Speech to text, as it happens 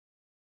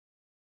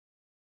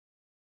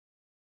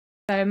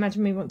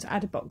imagine we want to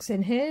add a box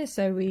in here,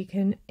 so we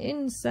can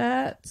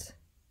insert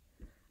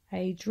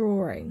a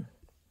drawing.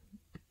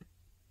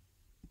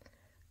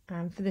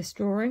 And for this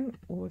drawing,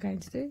 all we're going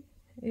to do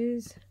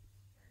is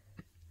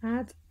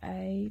add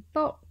a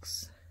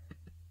box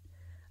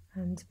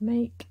and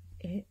make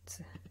it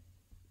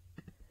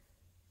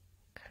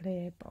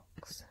clear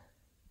box.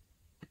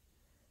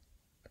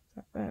 Put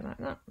that there like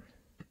that.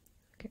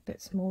 Make it a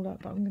bit smaller,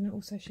 but I'm going to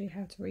also show you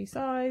how to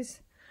resize.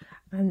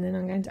 And then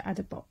I'm going to add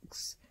a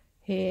box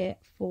here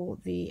for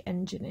the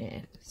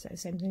engineer. So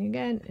same thing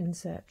again,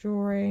 insert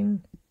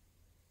drawing.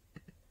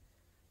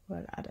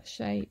 We'll add a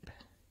shape.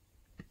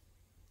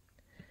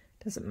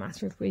 Doesn't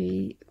matter if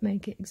we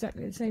make it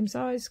exactly the same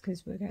size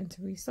because we're going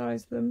to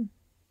resize them.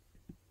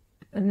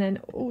 And then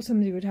all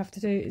somebody would have to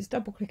do is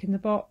double click in the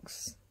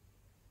box,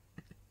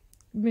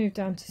 move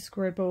down to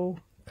scribble,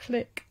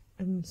 click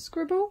and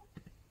scribble,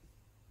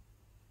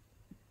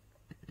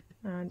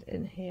 and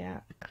in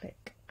here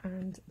click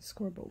and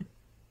scribble.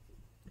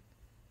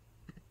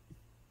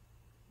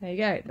 There you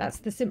go, that's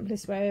the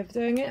simplest way of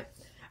doing it.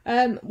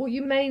 What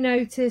you may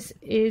notice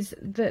is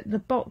that the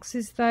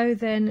boxes though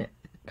then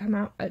come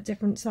out at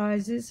different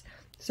sizes.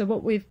 So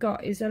what we've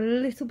got is a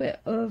little bit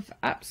of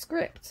app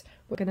script.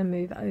 We're going to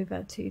move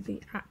over to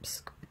the app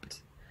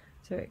script.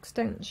 So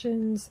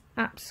extensions,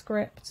 app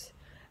script,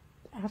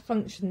 our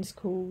function's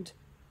called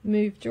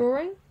move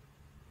drawing,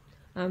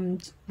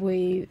 and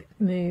we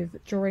move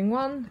drawing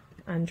 1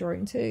 and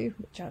drawing 2,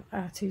 which are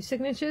our 2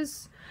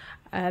 signatures,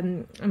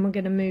 and we're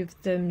going to move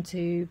them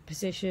to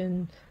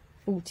position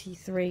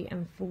 43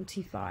 and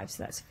 45,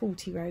 so that's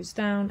 40 rows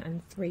down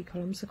and 3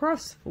 columns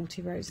across,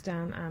 40 rows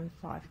down and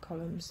 5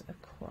 columns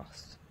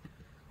across.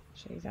 I'll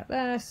show you that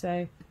there.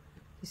 So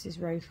this is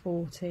row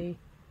 40,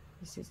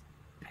 this is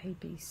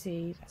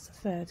ABC, that's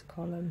the 3rd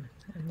column,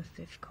 and the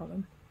 5th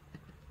column.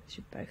 They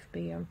should both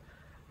be on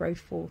row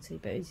 40,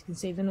 but as you can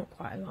see they're not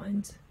quite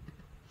aligned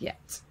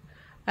yet.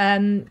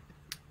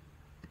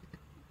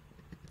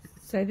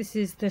 So this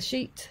is the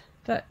sheet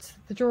that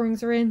the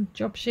drawings are in,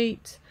 job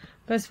sheet.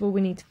 First of all, we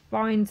need to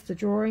find the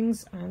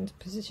drawings and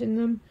position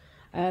them.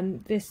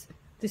 This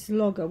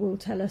logger will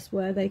tell us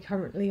where they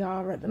currently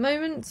are at the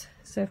moment.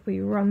 So if we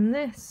run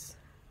this,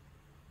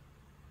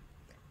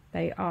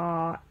 they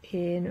are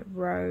in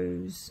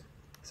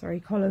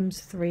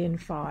columns 3 and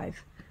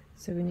 5.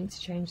 So we need to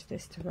change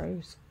this to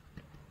rows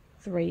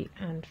 3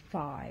 and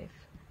 5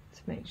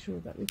 to make sure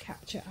that we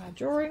capture our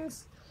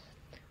drawings.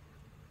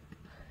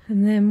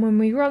 And then when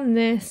we run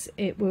this,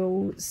 it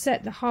will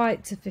set the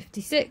height to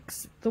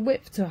 56, the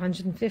width to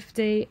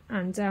 150,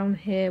 and down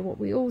here what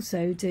we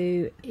also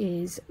do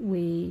is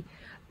we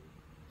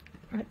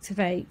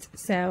activate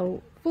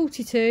cell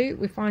 42.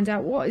 We find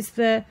out what is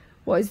the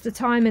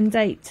time and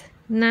date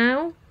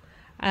now,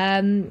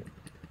 and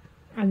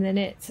then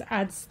it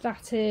adds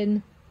that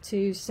in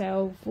to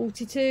cell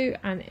 42,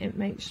 and it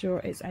makes sure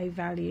it's a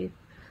value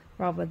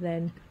rather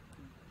than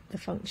the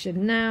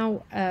function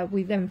now.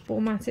 We then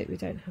format it. We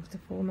don't have to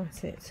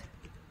format it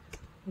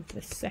with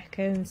the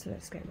seconds, so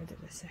let's get rid of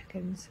the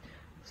seconds,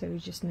 so we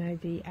just know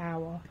the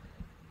hour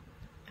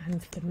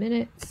and the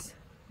minutes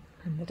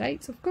and the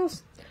dates, of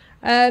course.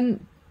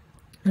 And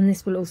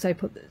this will also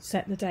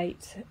set the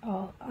date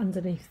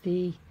underneath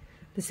the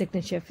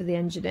signature for the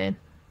engineer.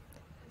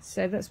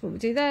 So that's what we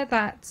do there.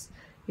 That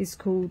is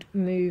called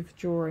move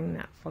drawing,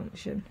 that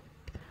function.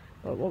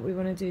 But what we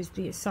want to do is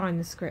assign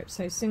the script.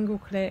 So single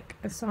click,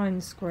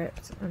 assign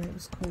script, and it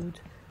was called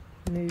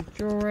move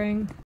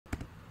drawing.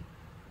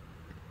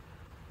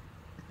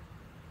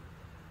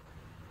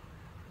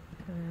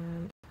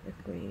 And if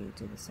we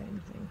do the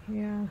same thing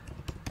here,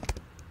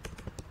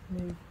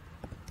 move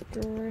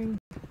drawing,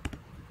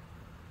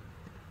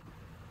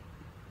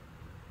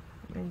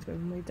 it means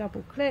when we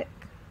double click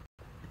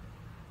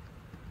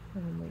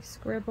and we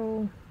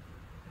scribble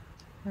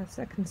our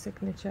second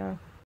signature,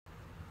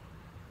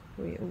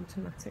 we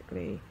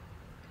automatically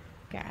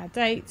get our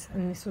date,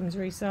 and this one's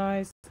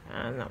resized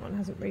and that one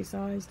hasn't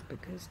resized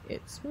because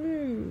it's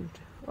moved.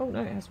 Oh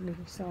no, it hasn't been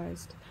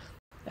resized.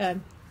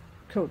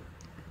 Cool.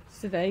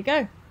 So there you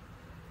go.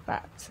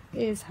 That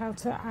is how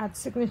to add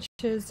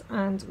signatures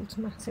and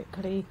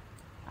automatically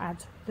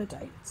add the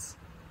dates.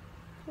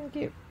 Thank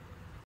you.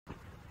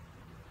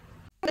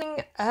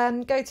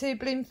 Go to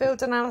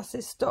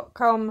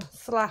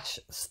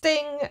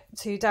bloomfieldanalysis.com/sting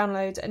to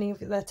download any of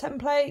their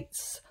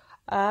templates.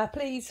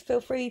 Please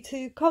feel free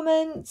to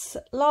comment,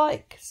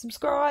 like,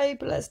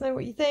 subscribe, let us know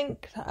what you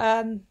think,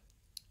 and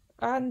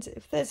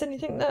if there's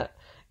anything that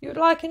you would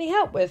like any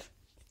help with.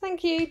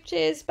 Thank you,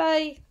 cheers,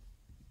 bye.